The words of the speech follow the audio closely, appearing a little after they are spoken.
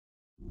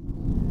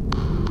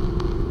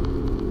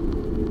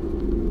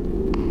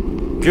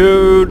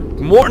Good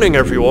morning,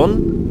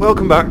 everyone.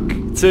 Welcome back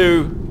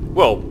to,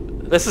 well,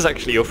 this is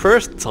actually your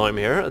first time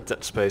here at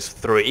Dead Space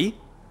 3.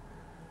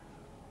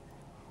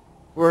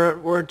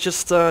 We're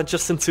just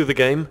into the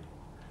game.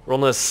 We're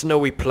on a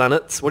snowy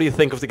planet. What do you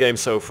think of the game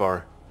so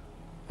far?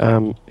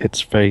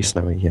 It's very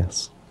snowy,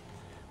 yes.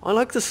 I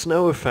like the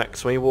snow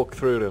effects when you walk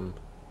through them.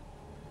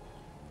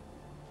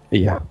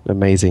 Yeah,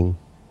 amazing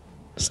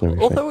snow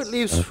Although it effects.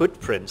 leaves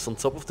footprints on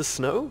top of the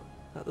snow,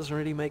 that doesn't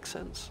really make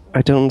sense.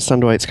 I don't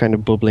understand why it's kind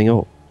of bubbling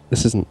up.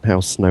 This isn't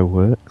how snow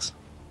works.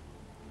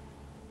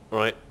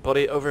 Right,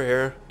 buddy, over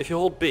here. If you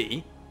hold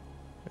B,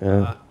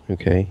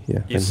 Okay, yeah.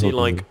 you I'm see holding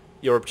like them.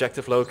 your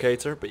objective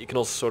locator, but you can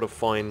also sort of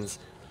find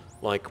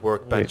like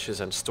workbenches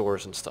and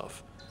stores and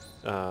stuff.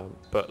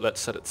 But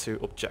let's set it to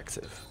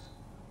objective.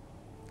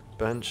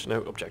 Bench,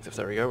 no, objective,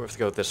 there we go. We have to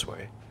go this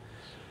way.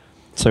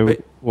 So,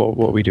 wait.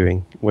 what are we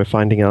doing? We're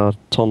finding our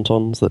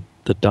tauntauns that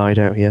died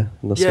out here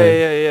in the snow?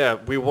 Yeah.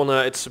 We wanna,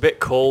 it's a bit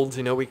cold,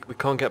 you know, we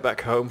can't get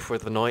back home for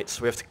the night,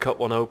 so we have to cut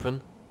one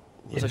open.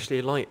 There's Yeah. actually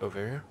a light over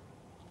here.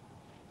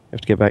 We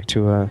have to get back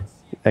to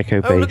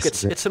Echo Base. Oh look,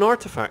 is it? it's an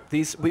artifact.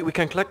 These, we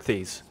can collect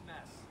these.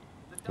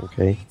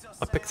 Okay.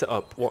 I picked it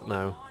up. What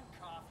now?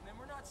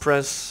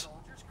 Press.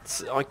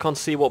 I can't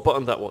see what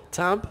button that was.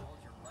 Tab?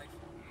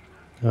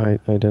 I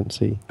don't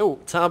see. Oh,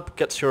 tab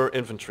gets your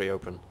inventory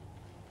open.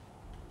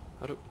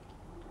 How do...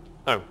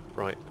 Oh,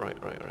 right.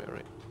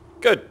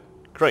 Good.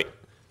 Great.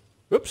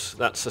 Whoops,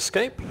 that's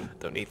escape.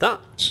 Don't need that.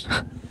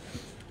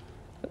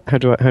 How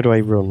do I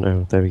run?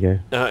 Oh, there we go.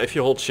 If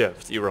you hold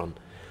shift, you run.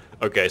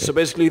 Okay, so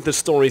basically the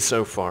story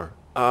so far.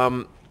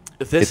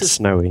 This It's is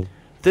snowing.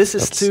 this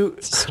is That's two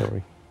the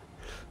story.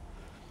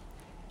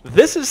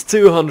 this is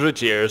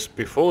 200 years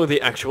before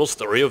the actual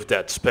story of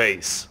Dead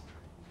Space.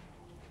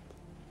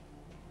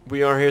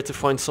 We are here to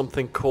find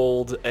something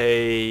called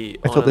a...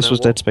 I thought this was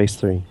Dead Space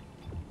 3.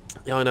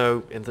 Yeah, I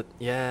know. In the...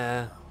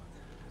 Yeah.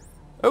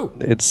 Oh,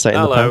 It's set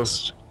in the hello.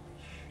 past.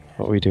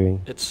 What are we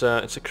doing? It's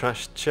a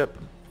crashed ship.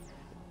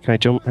 Can I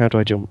jump? How do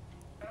I jump?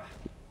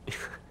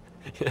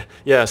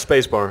 Yeah,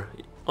 spacebar.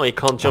 Oh, you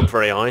can't jump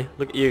very high.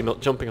 Look at you, not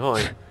jumping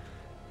high.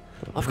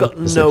 I've got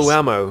What is no this?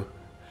 ammo.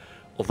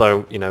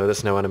 Although, you know,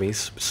 there's no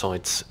enemies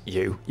besides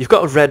you. You've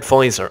got a red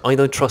visor. I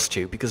don't trust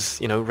you because,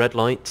 you know, red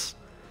lights.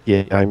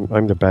 Yeah,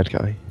 I'm the bad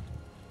guy.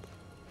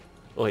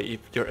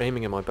 Wait, you're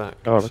aiming at my back.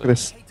 Oh, look at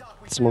this.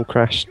 Someone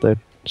crashed the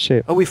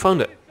ship. Oh, we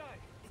found it.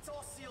 It's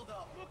all sealed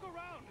up. Look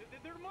around.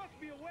 There must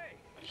be a way.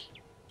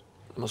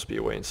 There must be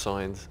a way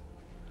inside.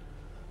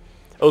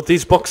 Oh,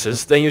 these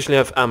boxes, they usually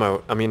have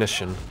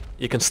ammunition.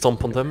 You can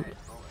stomp on them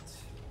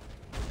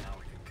Now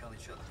we can kill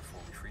each other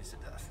before we freeze to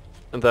death.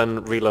 and then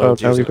Oh,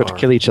 reload now using we've got to R.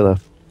 kill each other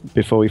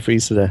before we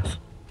freeze to death.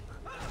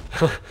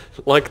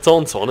 Like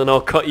Tauntaun, and I'll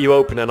cut you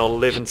open and I'll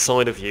live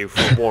inside of you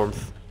for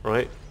warmth,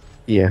 right?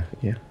 Yeah.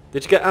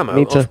 Did you get ammo?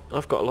 Need to-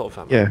 I've got a lot of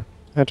ammo. Yeah.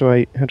 How do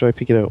I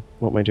pick it up?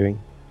 What am I doing?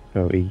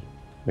 Oh, E.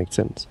 Makes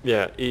sense.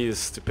 Yeah, E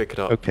is to pick it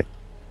up. Okay.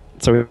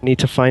 So we need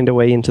to find a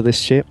way into this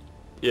ship.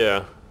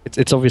 Yeah.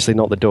 It's obviously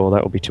not the door.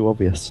 That would be too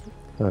obvious.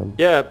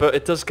 Yeah, but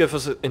it does give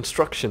us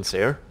instructions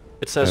here.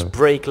 It says Oh.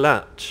 break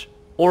latch.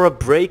 Or a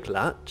brake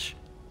latch.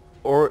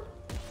 Or...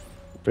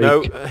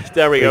 No, break-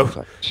 there we go. break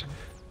latch.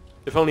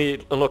 If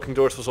only unlocking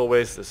doors was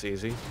always this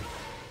easy.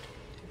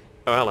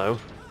 Oh, hello.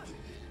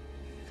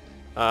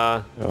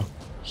 Oh.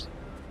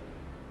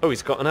 Oh,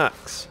 he's got an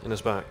axe in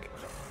his back.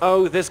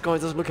 Oh, this guy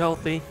doesn't look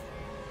healthy.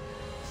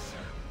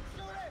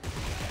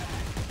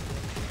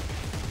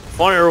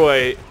 Fire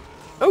away.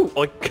 Oh,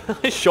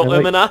 I shot I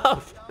him like- in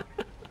half.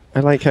 I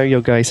like how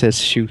your guy says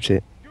shoot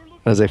it,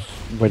 as if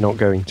we're not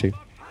going to.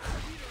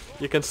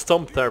 You can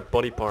stomp their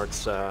body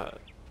parts. By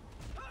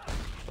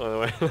the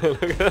way,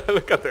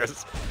 look at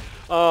this.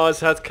 Oh, his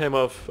head came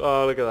off.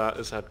 Oh, look at that.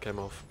 His head came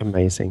off.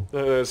 Amazing.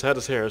 His head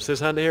is here. Is his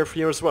head here for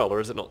you as well, or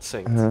is it not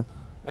synced?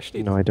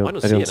 Actually, No, I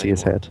don't see it see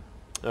his anymore. head.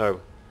 Oh.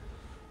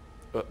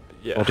 But,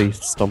 yeah. Body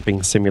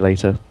Stomping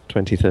Simulator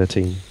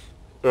 2013.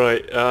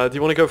 Right, do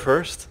you want to go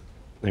first?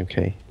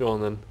 Okay. Go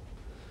on then.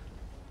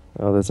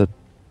 Oh, there's a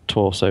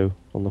torso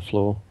on the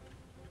floor.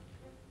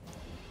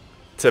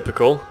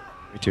 Typical. What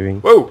are we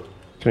doing? Whoa!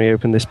 Can we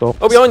open this box?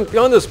 Oh, behind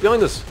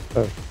us!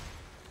 Oh,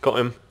 Got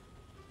him.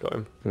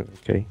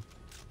 okay.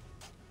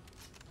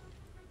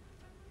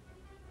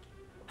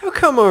 How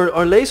come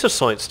our laser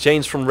sights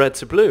changed from red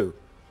to blue?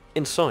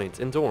 Inside,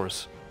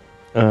 indoors.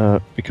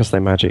 Because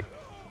they're magic.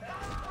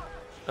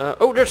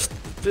 Oh, there's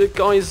the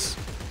guys...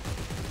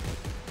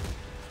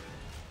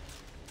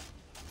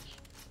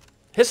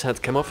 His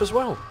head came off as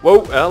well.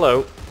 Whoa,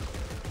 hello.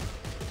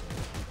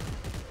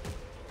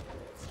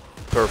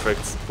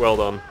 Perfect. Well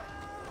done.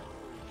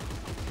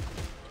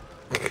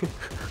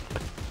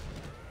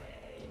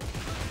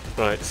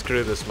 Right,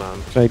 screw this man.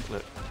 Can I,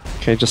 No.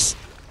 can I just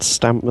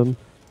stamp them?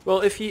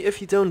 Well, if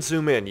you don't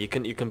zoom in, you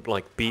can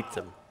like beat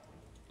them.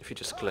 If you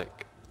just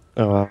click.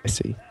 Oh, I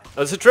see. Oh,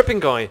 there's a dripping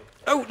guy.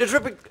 Oh, the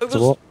dripping.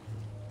 So what?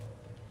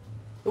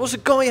 There was a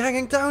guy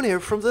hanging down here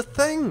from the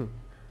thing.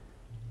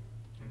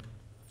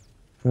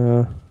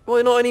 Is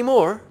Well, not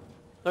anymore.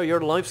 Oh,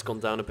 your life's gone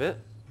down a bit.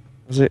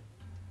 it?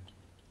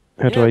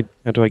 How do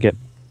Yeah. I get?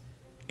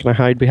 Can I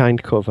hide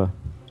behind cover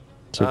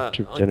to I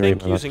generate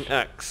think my using life?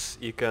 X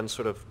you can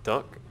sort of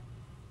duck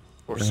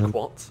or Um,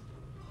 squat.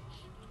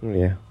 Oh,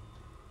 yeah.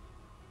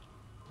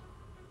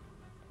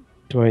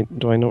 Do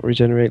I not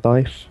regenerate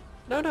life?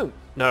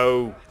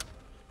 No.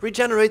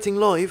 Regenerating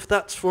life,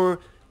 that's for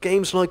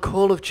games like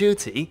Call of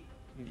Duty.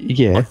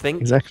 Yeah, I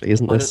think exactly.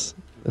 Isn't I don't-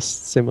 this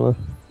similar?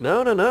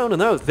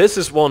 No. This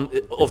is one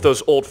of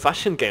those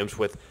old-fashioned games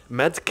with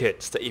med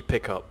kits that you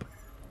pick up.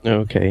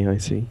 Okay, I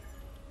see.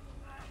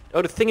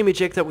 Oh, the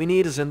thingamajig that we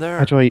need is in there.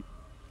 How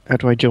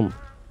do I jump?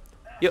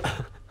 You,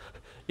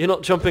 you're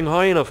not jumping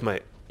high enough,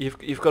 mate.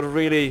 You've got to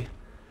really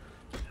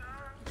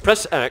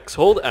press X,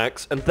 hold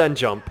X, and then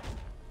jump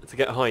to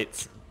get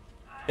height.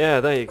 Yeah,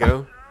 there you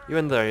go. You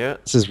in there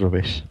yet? This is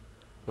rubbish.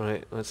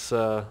 Right. Let's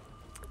Do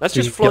just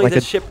you get fly like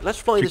this a- ship. Let's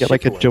fly Do you this get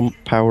like ship a away. jump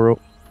power up?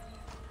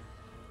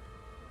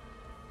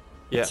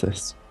 Yeah, What's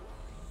this?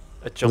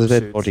 a There's a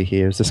dead jumpsuit. body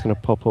here. Is this gonna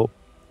pop up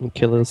and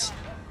kill us?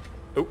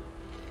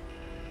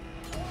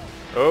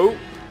 Oh.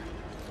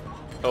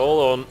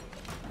 Hold on.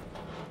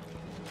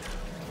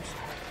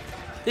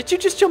 Did you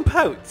just jump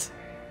out?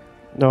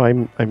 No,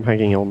 I'm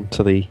hanging on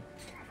to the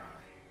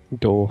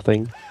door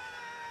thing.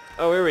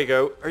 Oh, here we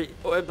go. Are you,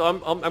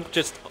 I'm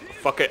just...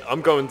 Fuck it,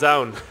 I'm going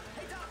down.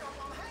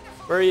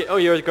 Where are you? Oh,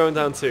 you're going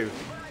down too.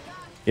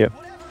 Yep.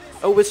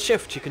 Oh, with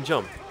shift you can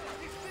jump.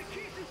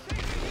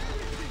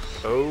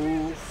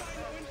 Oh.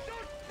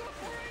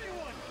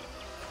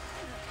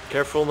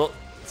 Careful not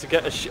to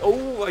get a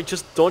oh, I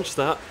just dodged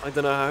that. I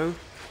don't know how.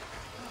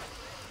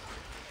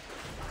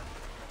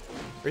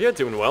 Are you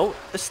doing well?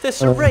 Is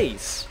this a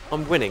race?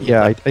 I'm winning.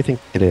 Yeah, I think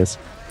it is.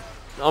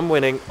 I'm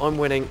winning.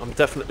 I'm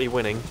definitely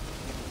winning.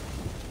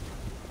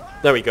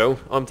 There we go.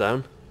 I'm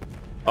down.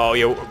 Oh,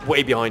 you're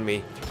way behind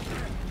me.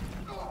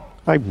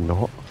 I'm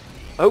not.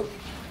 Oh,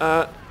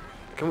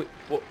 can we?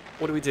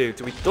 What do we do?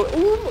 Do we?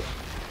 Oh,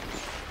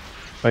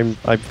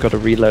 I've got to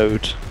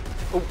reload.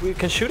 oh, we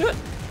can shoot it.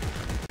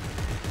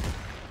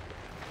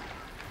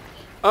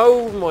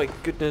 Oh my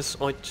goodness!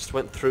 I just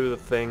went through the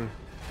thing.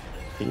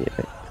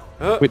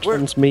 Yeah. Which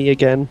one's me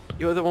again?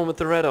 You're the one with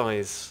the red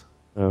eyes.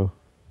 Oh,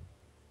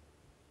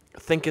 I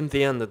think in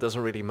the end it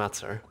doesn't really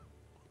matter.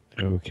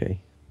 okay.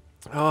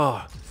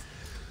 Oh,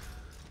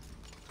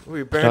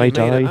 we barely made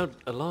die? it out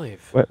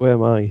alive. Where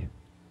am I?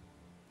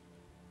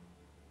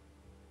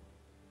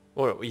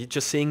 Or are you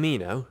just seeing me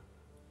now?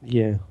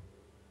 Yeah.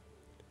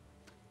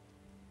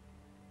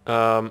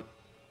 I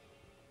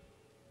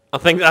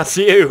think that's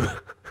you.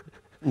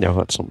 No,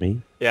 that's not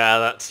me. Yeah,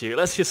 that's you.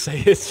 Let's just say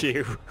it's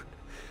you.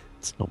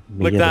 It's not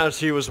me. Look, is it?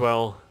 that's you as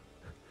well.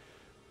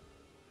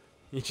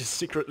 You just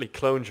secretly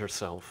cloned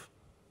yourself.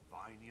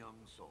 Fine young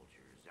soldiers,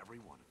 every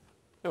one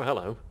of them. Oh,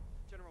 hello.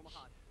 General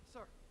Mahan, sir.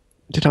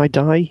 Did I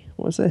die?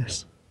 What's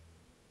this?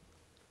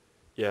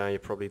 Yeah, you're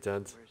probably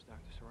dead. Where's Dr.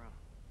 Serrano?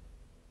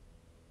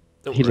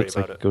 Don't He worry looks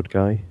about like a it. good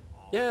guy.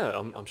 Yeah,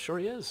 I'm sure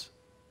he is.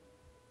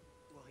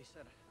 Well, he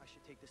said I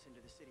should take this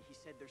into the city. He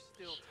said there's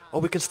still time. Oh,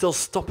 we can still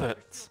stop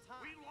it.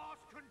 We lost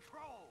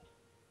control.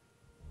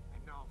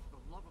 And now, for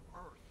the love of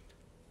Earth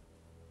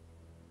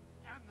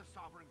and the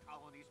sovereign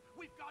colonies,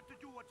 we've got to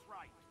do what's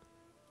right.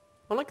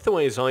 I like the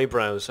way his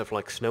eyebrows have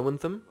like snow in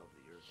them.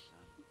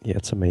 Yeah,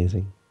 it's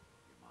amazing.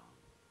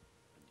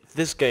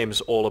 This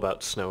game's all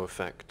about snow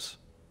effects.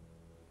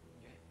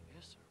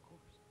 Yes, sir, of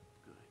course.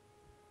 Good.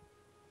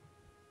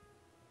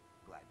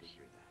 Glad to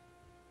hear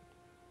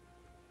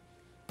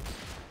that.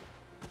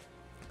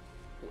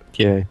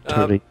 Yeah,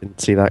 totally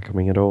didn't see that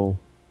coming at all.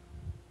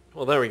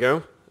 Well, there we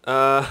go.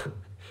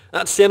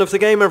 That's the end of the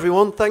game,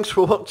 everyone. Thanks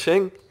for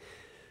watching.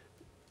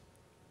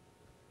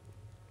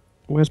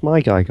 Where's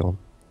my guy gone?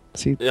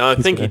 See, Yeah, I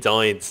think he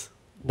died.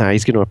 Nah,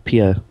 he's going to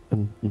appear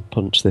and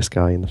punch this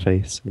guy in the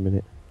face in a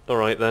minute. All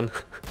right then.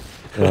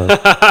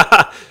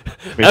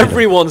 Maybe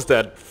Everyone's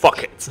dead.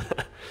 Fuck it.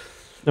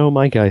 No,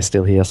 my guy's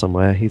still here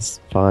somewhere. He's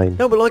fine.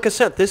 No, but like I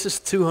said, this is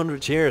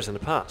 200 years in the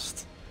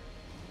past.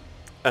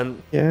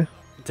 And Yeah.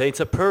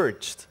 data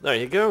purged. There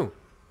you go.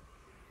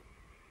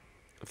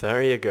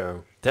 There you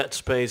go. Dead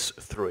Space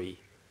 3.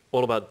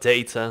 All about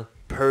data,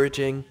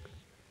 purging,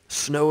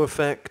 snow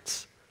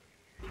effects.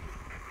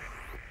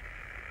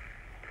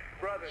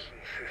 Brothers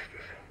and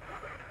sisters,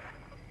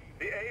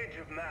 the age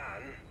of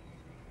man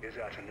is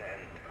at an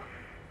end.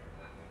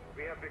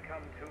 We have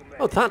become too many.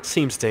 Oh, that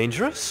seems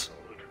dangerous.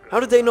 How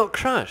did they not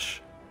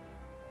crash?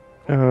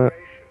 The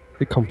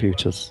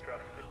computers.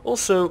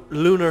 Also,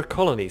 lunar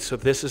colony, so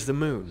this is the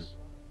moon.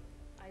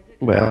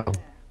 Well,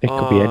 it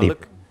could be Ah, any.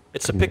 look,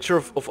 it's a picture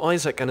of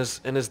Isaac and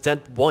his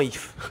dead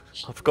wife.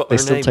 I've got They her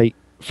still name. take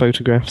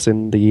photographs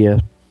in the year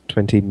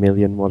 20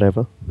 million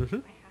whatever.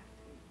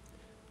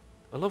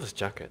 I love his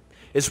jacket.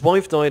 His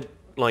wife died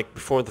like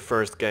before the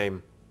first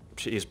game.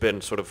 She's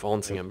been sort of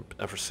haunting him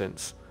ever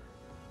since.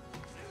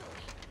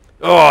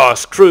 Oh,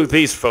 screw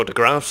these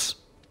photographs.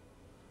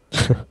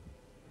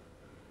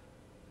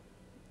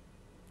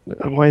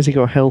 Why has he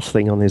got a health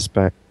thing on his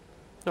back?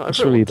 No, Surely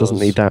everyone he doesn't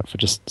does. need that for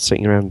just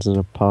sitting around in an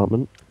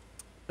apartment.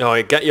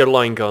 No, get your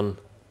line gun.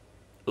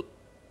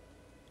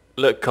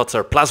 Look,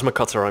 cutter, plasma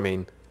cutter. I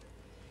mean.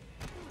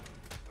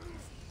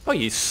 Oh,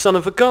 you son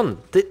of a gun!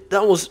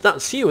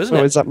 That's you, isn't Oh,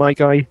 it? is that my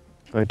guy?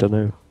 I don't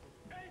know.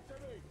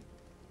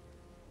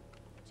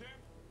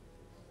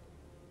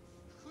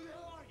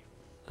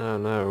 Oh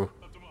no.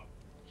 I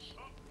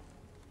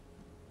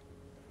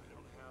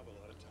don't have a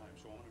lot of time,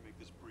 so I want to make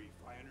this brief.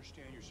 I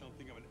understand you're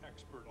something of an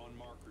expert on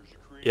markers. You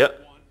created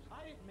Yep. one,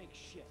 I didn't make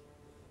shit.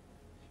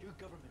 Your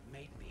government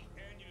made me.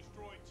 and you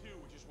destroyed two,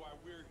 which is why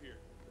we're here.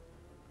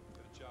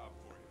 Got a job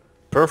for you.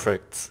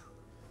 Perfect.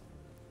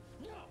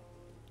 No!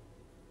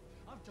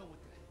 I'm done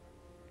with that.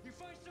 You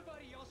find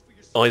somebody else for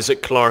yourself.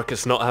 Isaac Clarke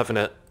is not having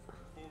it.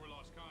 Before we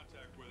lost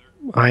contact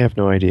with her, I have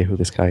no idea who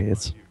this guy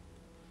is.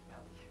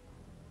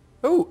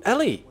 Oh,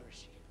 Ellie.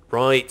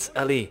 Right,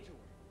 Ellie.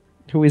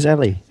 Who is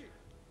Ellie?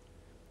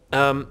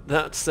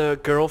 That's the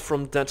girl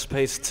from Dead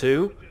Space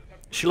 2.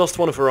 She lost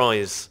one of her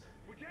eyes.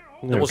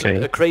 There was a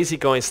Okay. crazy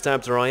guy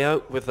stabbed her eye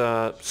out with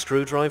a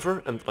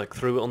screwdriver and like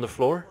threw it on the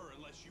floor.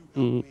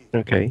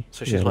 Okay.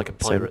 So she's Yeah, like a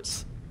makes pirate.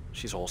 sense.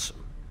 She's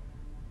awesome.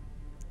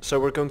 So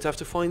we're going to have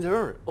to find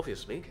her,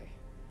 obviously.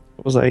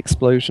 What was that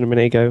explosion a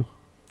minute ago?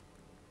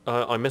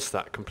 I missed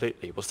that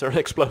completely. Was there an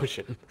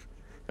explosion?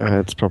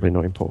 It's probably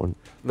not important.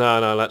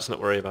 No, let's not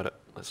worry about it.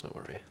 Let's not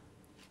worry.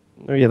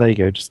 Oh yeah, there you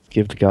go. Just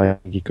give the guy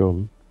your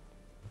gun.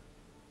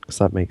 Because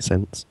that makes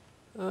sense.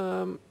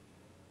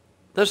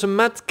 There's a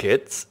med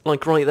kit,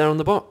 like right there on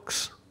the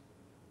box.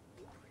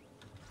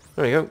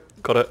 There you go.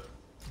 Got it.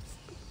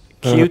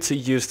 Q to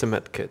use the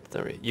med kit.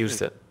 There we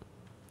used it.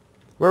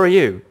 Where are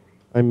you?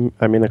 I'm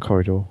in a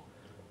corridor.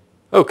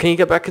 Oh, can you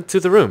get back into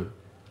the room?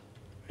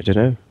 I don't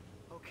know.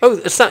 Oh,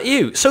 is that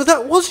you? So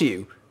that was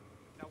you?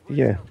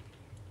 Yeah.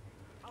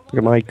 Look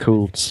at my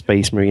cool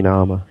space marine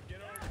armor.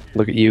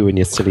 Look at you in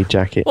your silly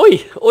jacket.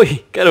 Oi,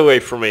 oi, get away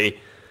from me.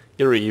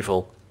 You're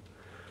evil.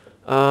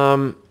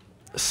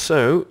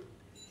 So...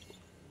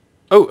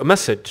 Oh, a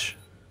message.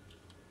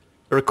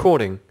 A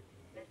recording.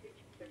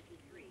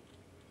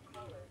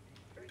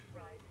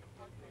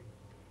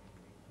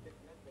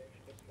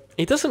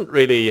 He doesn't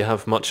really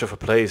have much of a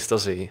place,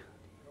 does he?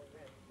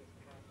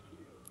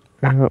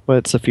 Well,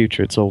 it's the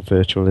future. It's all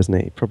virtual, isn't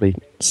it? He probably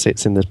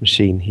sits in this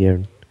machine here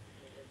and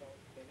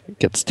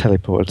gets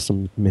teleported to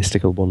some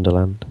mystical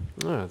wonderland.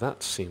 Oh,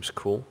 that seems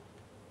cool.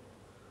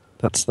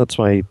 That's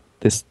why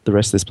the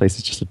rest of this place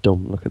is just a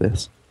dump. Look at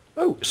this.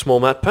 Oh, small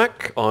map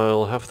pack.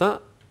 I'll have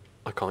that.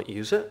 I can't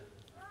use it.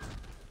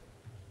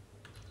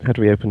 How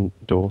do we open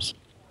doors?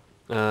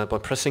 By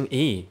pressing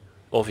E,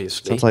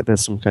 obviously. Sounds like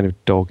there's some kind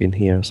of dog in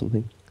here or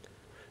something.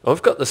 Oh,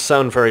 I've got the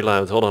sound very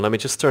loud. Hold on, let me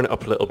just turn it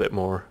up a little bit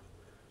more.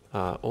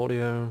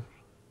 Audio.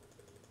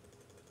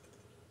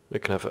 We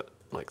can have it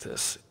like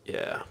this.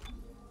 Yeah.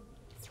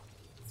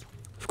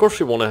 Of course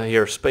we want to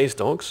hear space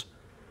dogs.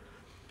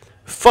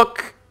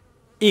 Fuck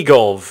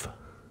Egov.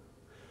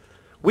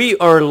 We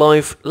are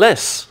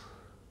lifeless.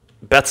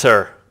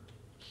 Better.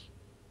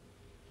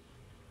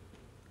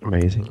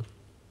 Amazing.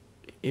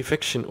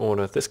 Eviction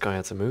order. This guy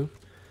had to move.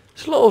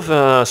 There's a lot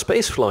of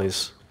space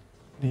flies.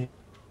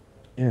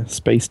 Yeah,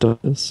 space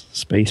dogs,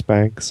 space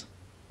bags.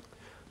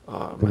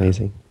 Oh, man.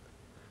 Amazing.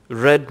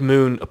 Red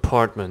Moon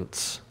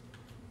Apartments.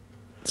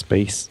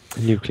 Space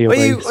nuclear Are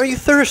waste. you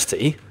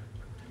thirsty?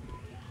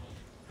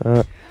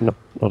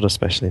 Not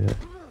especially. No.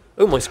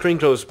 Oh, my screen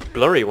goes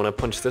blurry when I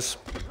punch this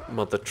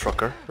mother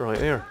trucker right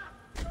here.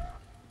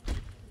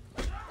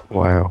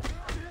 Wow.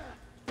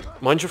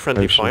 Mind your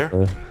friendly Ocean fire.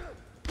 flare.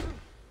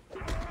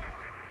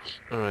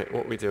 Alright,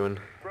 what are we doing?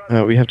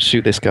 We have to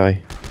shoot this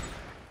guy.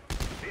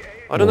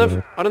 I don't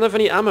have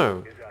any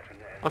ammo.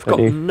 I've got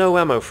Don't you? no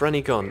ammo for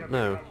any gun.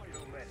 No.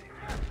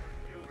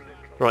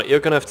 Right, you're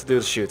gonna have to do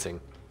the shooting.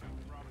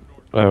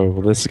 Oh,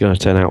 well, this is going to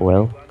turn out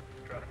well.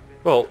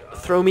 Well,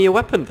 throw me a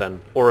weapon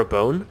then, or a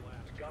bone.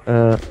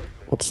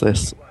 What's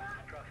this?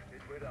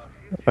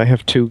 I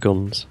have two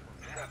guns.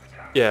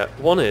 Yeah,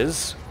 one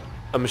is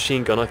a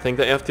machine gun, I think.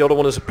 The other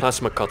one is a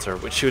plasma cutter,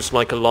 which shoots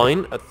like a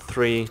line at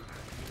 3.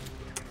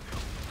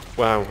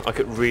 Wow, I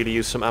could really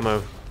use some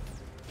ammo.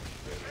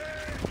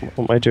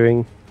 What am I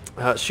doing?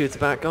 Shoot the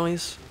bad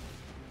guys.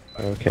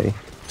 Okay.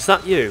 Is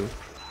that you?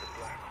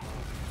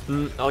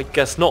 I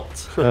guess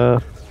not.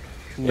 No.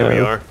 Here we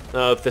are.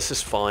 Oh, this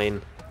is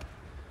fine.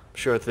 I'm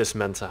sure this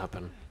meant to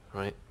happen,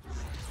 right?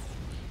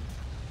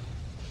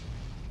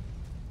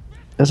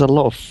 There's a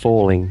lot of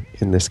falling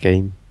in this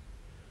game.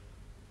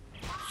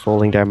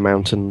 Falling down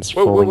mountains,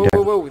 Whoa, whoa, falling whoa,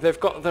 down... whoa, whoa! They've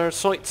got their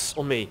sights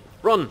on me.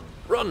 Run!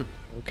 Run!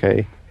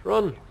 Okay.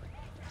 Run!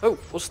 Oh,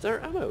 was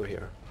there ammo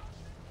here?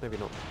 Maybe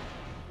not.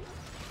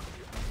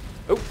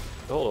 Oh,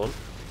 hold on.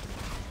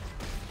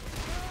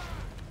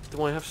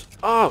 Do I have...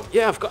 Oh,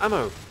 yeah, I've got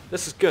ammo.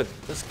 This is good.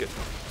 This is good.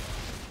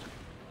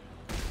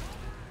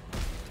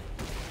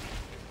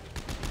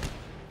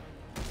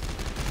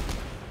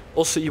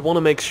 Also, you want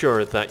to make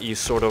sure that you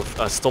sort of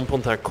stomp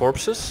on their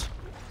corpses.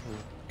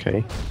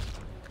 Okay.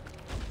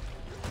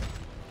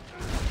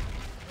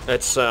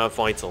 It's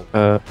vital.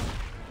 Are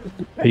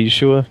you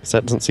sure? 'Cause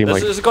that doesn't seem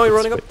like... There's a guy it's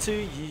running up to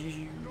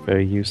you.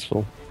 Very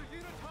useful.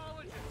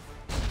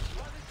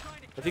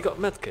 Have you got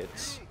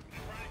medkits?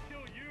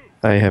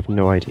 I have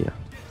no idea.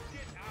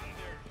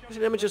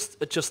 Actually, let me just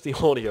adjust the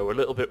audio a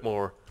little bit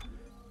more.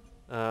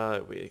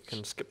 We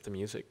can skip the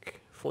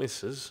music.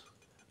 Voices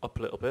up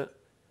a little bit.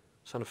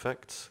 Sound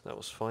effects, that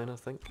was fine, I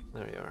think.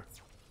 There you are.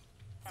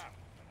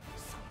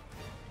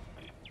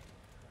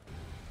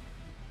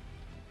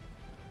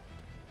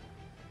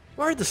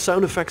 Why are the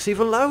sound effects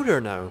even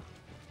louder now?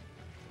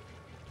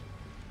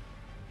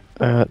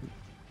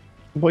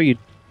 What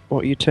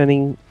are you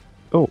turning?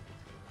 Oh,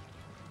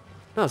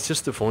 No, it's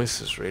just the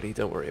voices, really.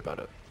 Don't worry about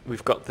it.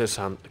 We've got this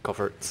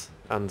covered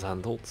and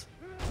handled.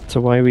 so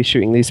why are we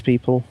shooting these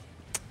people?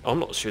 I'm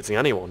not shooting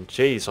anyone.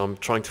 Jeez, I'm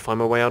trying to find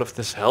my way out of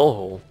this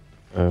hellhole.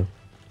 Oh,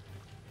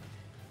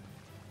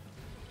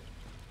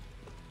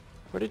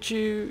 Where did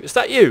you... Is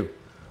that you?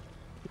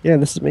 yeah,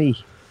 this is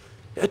me.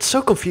 It's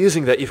so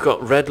confusing that you've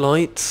got red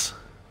lights.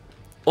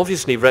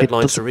 Obviously red It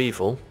lights doesn't- are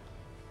evil.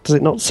 Does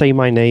it not say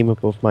my name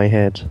above my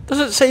head? Does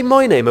it say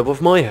my name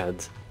above my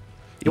head?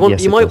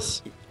 Yes, it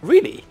does.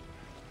 Really?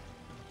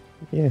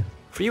 Yeah.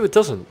 For you it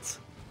doesn't.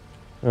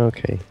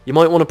 Okay. You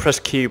might want to press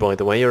Q, by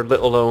the way. You're a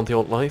little low on the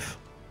alt life.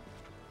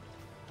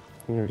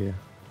 Oh dear.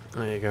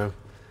 There you go.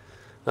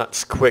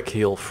 That's quick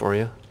heal for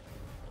you.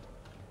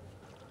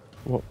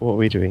 What are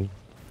we doing?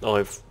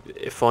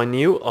 If I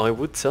knew, I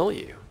would tell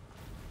you.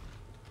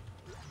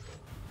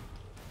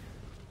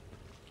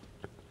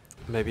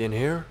 Maybe in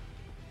here?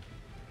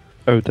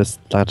 Oh, there's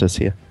ladders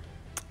here.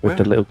 With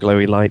the Where? little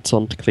glowy lights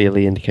on to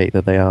clearly indicate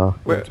that they are,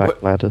 Where- in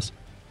fact, ladders.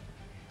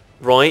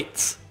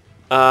 Right.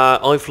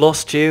 I've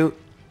lost you.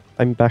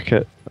 I'm back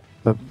at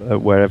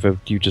wherever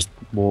you just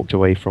walked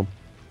away from.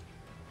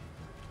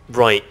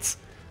 Right.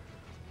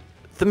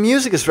 The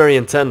music is very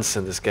intense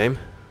in this game.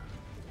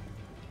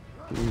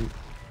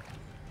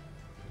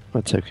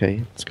 That's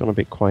okay. It's gone a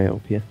bit quiet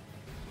up here.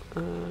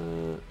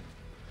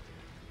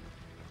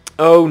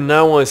 Oh,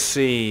 now I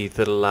see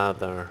the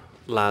ladder.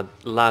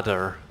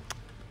 Ladder.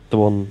 The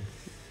one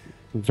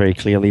very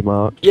clearly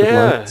marked. with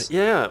Yeah, lights.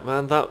 yeah,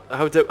 man.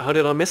 How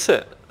did I miss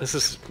it? This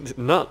is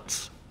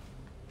nuts.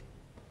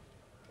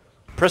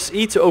 Press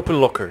E to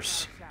open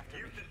lockers.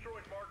 You've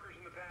destroyed markers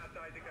in the past,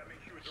 Isaac. That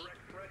makes you a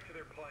direct threat to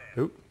their plan.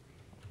 Oh,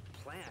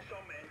 Some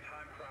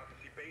end-time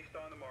prophecy based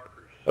on the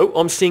markers. oh,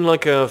 I'm seeing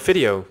like a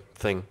video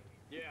thing.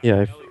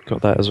 Yeah, I've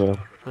got that as well.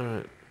 All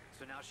right.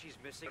 So now she's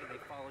missing and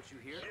they followed you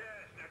here? Yes,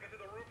 now get to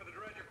the roof of the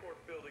Dredger Corp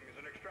building. There's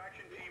an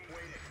extraction team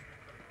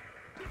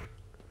waiting.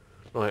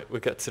 Right, we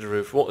get to the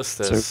roof. What is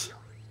this?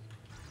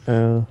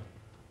 I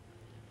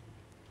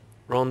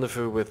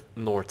Rendezvous with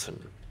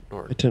Norton.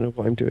 don't know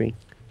what I'm doing.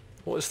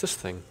 What is this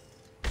thing?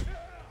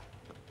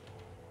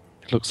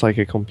 It looks like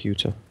a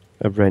computer.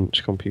 A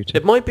wrench computer.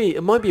 It might be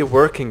a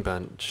working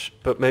bench,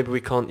 but maybe we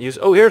can't use.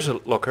 Oh, here's a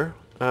locker.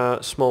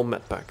 Small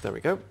medpack. There we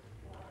go.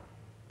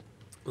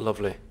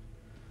 Lovely.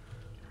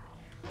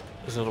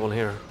 There's another one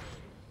here.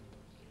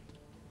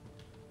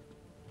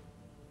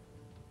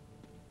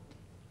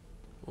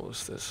 What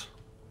was this?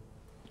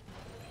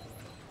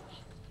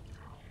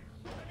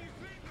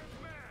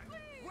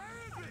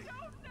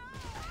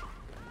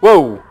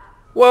 Whoa!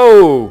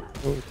 Whoa!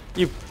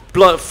 You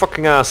blood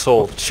fucking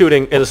asshole!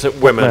 Shooting innocent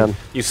women. Man.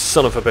 You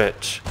son of a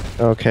bitch.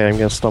 Okay, I'm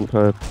gonna stomp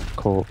her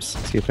corpse,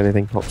 see if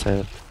anything pops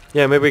out.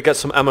 Yeah, maybe we get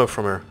some ammo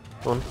from her.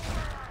 Come on.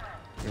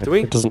 Do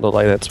we? It doesn't look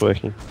like that's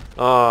working.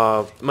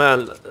 Ah,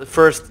 man,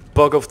 first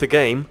bug of the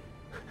game.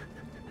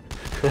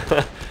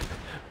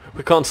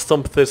 We can't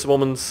stomp this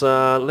woman's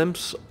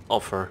limbs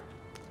off her.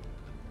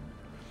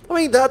 I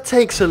mean, that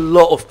takes a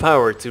lot of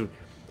power to,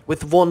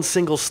 with one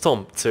single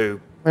stomp to,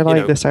 I you like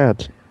know. this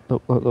ad.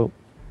 Look, look, look.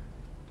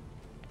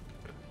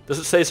 Does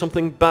it say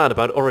something bad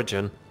about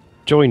Origin?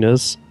 Join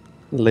us,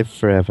 live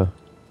forever.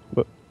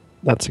 But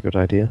that's a good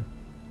idea.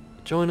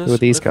 Join us. Who are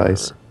these live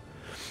guys? forever.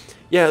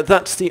 Yeah,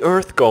 that's the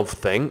EarthGov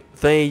thing.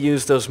 They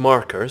use those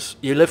markers.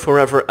 You live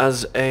forever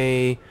as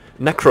a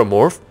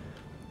necromorph,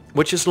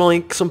 which is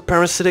like some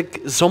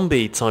parasitic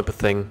zombie type of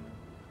thing.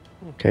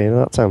 Okay,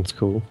 that sounds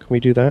cool. Can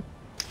we do that?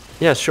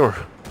 Yeah, sure.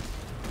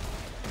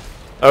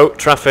 Oh,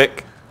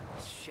 traffic.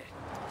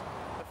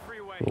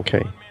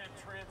 Okay.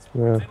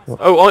 Well, Oh,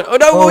 no!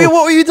 Oh.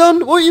 What have you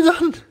done? What have you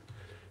done?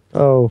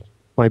 oh,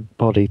 my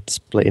body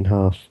split in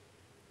half.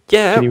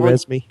 Yeah. Can you well,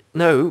 res me?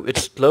 no,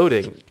 it's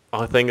loading.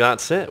 I think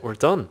that's it. We're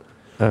done.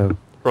 Oh,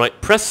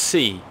 Right, press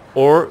C,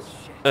 or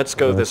let's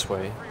go Yeah. this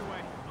way.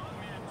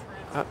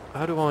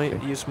 How do I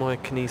use my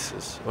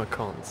kinesis? Oh, I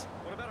can't.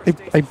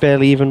 I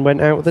barely even went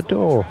out the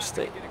door.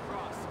 Stay.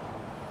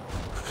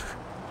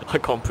 I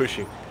can't push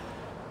you.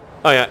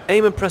 Oh yeah,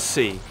 aim and press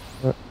C.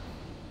 Uh.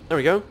 There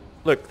we go.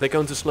 Look, they go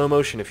into slow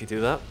motion if you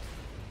do that.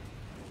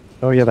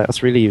 Oh yeah,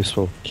 that's really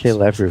useful.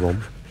 Kill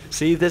everyone.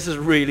 See, this is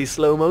really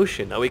slow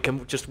motion. Now we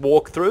can just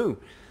walk through.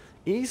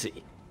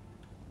 Easy.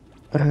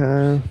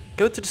 Go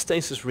to the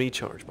stasis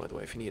recharge, by the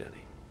way, if you need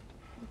any.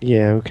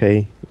 Yeah,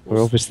 okay.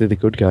 We're obviously the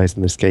good guys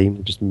in this game.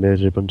 We just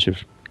murdered a bunch of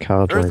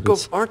car drivers.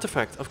 EarthGov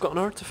artifact. I've got an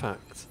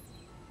artifact.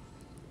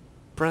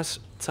 Press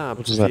tab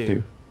What to does that view.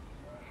 do?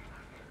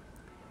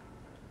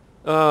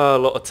 A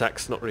lot of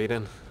text, not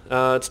reading.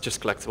 It's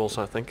just collectibles,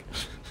 I think.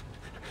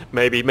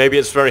 Maybe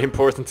it's very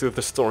important to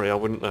the story, I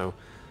wouldn't know.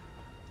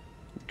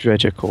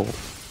 Dredger call,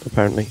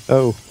 apparently.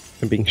 Oh,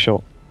 I'm being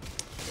shot.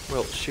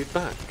 Well, shoot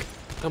back.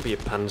 Don't be a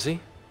pansy.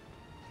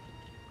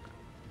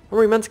 Were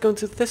we meant to go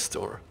into this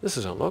door? This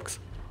is unlocked.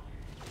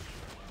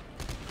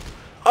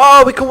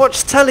 Oh, we can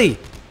watch telly!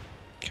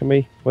 Can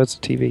we? Where's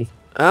the TV?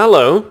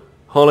 Hello,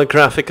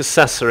 holographic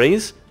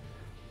accessories.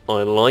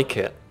 I like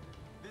it.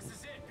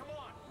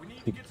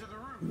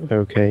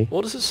 Okay.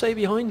 What does it say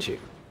behind you?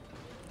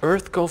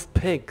 Earth Golf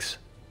Pigs.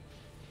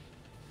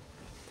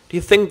 Do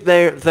you think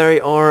they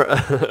are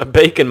a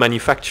bacon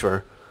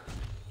manufacturer?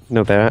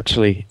 No, they're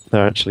actually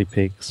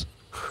pigs.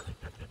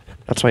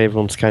 That's why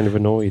everyone's kind of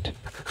annoyed.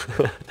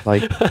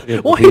 Like,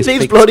 Why are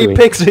these bloody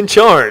pigs in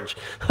charge?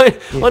 I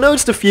know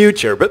it's the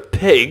future, but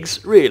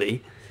pigs,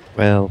 really?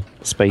 Well,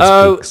 space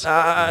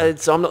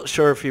pigs. I'm not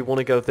sure if you want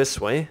to go this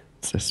way.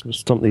 Let's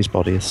stomp these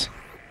bodies.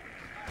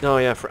 Oh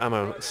yeah, for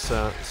ammo. Let's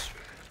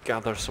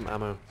gather some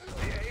ammo.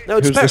 No,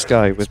 it's Who's this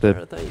guy with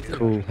the cool?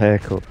 cool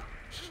haircut?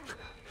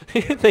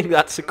 You think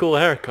that's a cool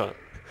haircut?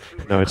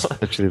 No, it's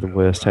actually the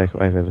worst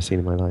haircut I've ever seen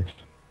in my life.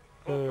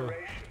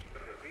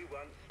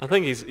 I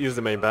think he's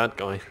the main bad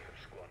guy.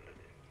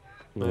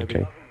 Maybe.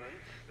 Okay.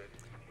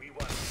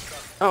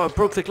 Oh, I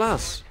broke the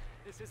glass.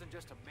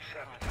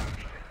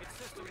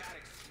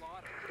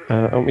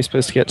 Aren't we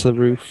supposed to get to the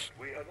roof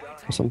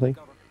or something?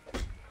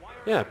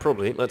 Yeah,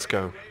 probably. Let's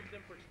go.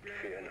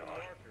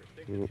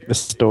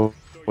 This door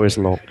is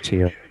locked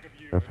here.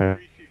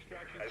 Apparently.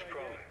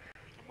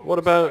 What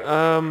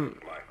about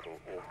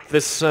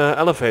this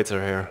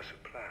elevator here?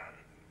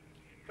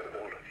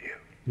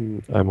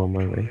 I'm on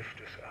my way.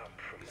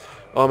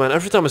 Oh man,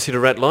 every time I see the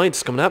red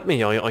lights coming at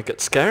me, I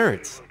get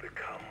scared.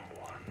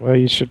 Well,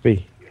 you should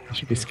be. You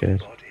should be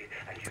scared.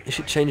 You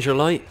should change your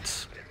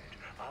lights.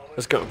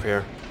 Let's go up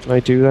here. Can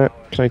I do that?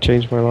 Can I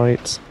change my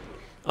lights?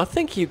 I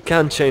think you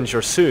can change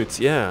your suit,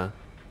 yeah.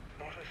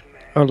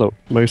 Oh look,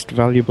 most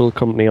valuable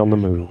company on the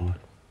moon.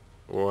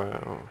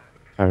 Wow.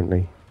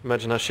 Apparently.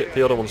 Imagine how shit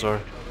the other ones are.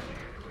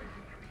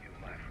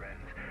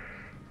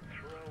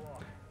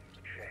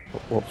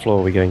 What floor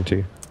are we going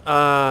to?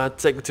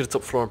 Take me to the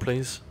top floor,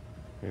 please.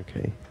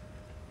 Okay.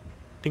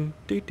 Ding,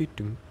 ding, ding,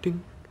 ding,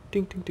 ding,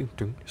 ding, ding, ding,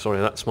 ding. Sorry,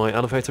 that's my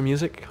elevator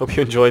music. Hope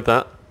you enjoyed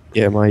that.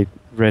 Yeah, my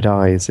red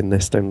eyes in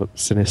this don't look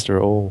sinister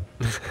at all.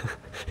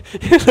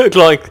 You look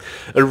like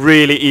a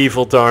really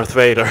evil Darth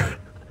Vader.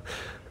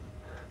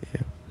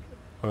 Yeah.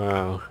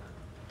 Wow.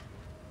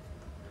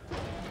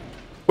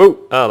 Whoa,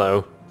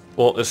 hello.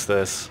 What is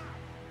this?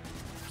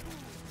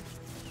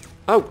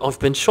 Oh, I've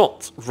been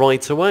shot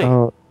right away.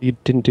 Oh, you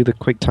didn't do the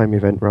quick time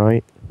event,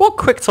 right? What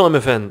quick time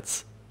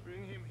event?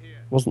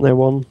 Wasn't there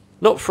one?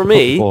 Not for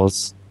me.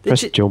 Was. Did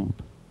Press you-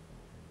 jump.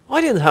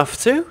 I didn't have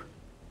to.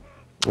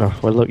 Oh,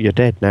 well look, you're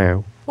dead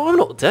now. Well, I'm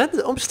not dead.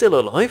 I'm still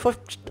alive. I've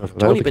Oh,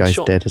 the only other been guy's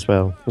shot. dead as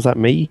well. Was that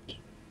me?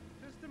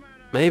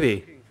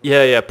 Maybe.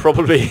 Yeah,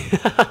 probably.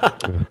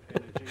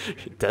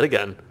 Dead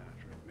again.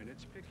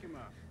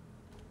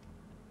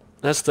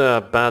 That's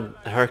the bad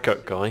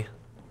haircut guy.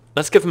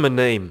 Let's give him a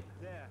name.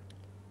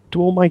 Do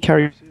all my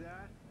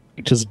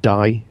characters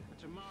die?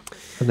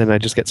 And then I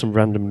just get some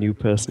random new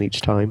person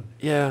each time?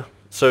 Yeah,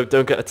 so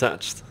don't get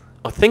attached.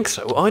 I think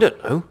so. I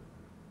don't know.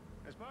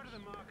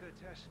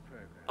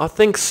 I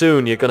think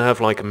soon you're gonna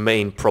have like a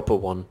main proper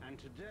one.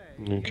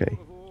 Okay.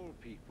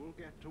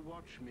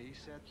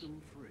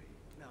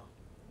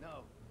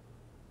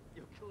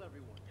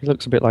 He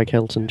looks a bit like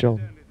Elton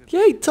John.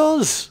 Yeah, he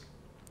does.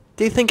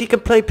 Do you think he can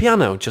play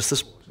piano just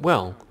as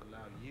well?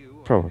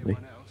 Probably.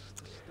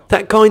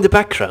 That guy in the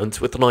background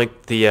with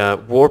like the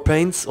war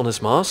paint on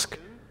his mask,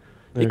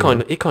 he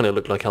kind of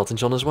looked like Elton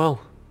John as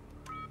well.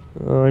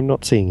 I'm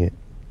not seeing it,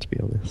 to be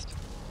honest.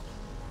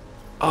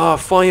 Ah,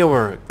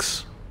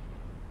 fireworks.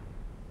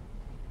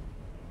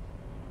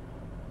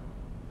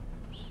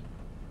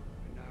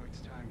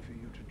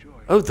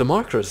 Oh, the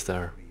marker is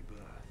there.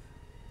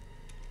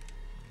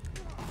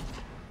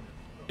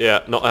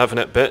 Yeah, not having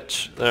it,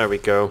 bitch. There we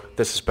go.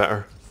 This is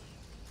better.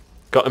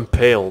 Got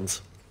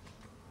impaled.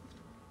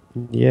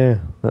 Yeah,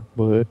 that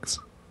works.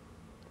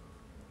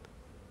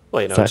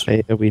 Well, you know, Is that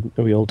it?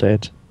 Are we all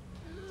dead?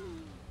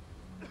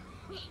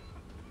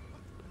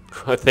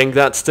 I think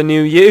that's the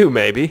new you,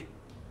 maybe.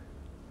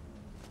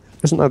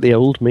 Isn't that the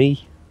old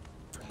me?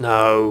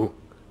 No,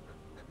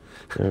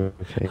 Oh,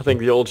 okay. I think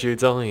the old you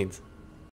died.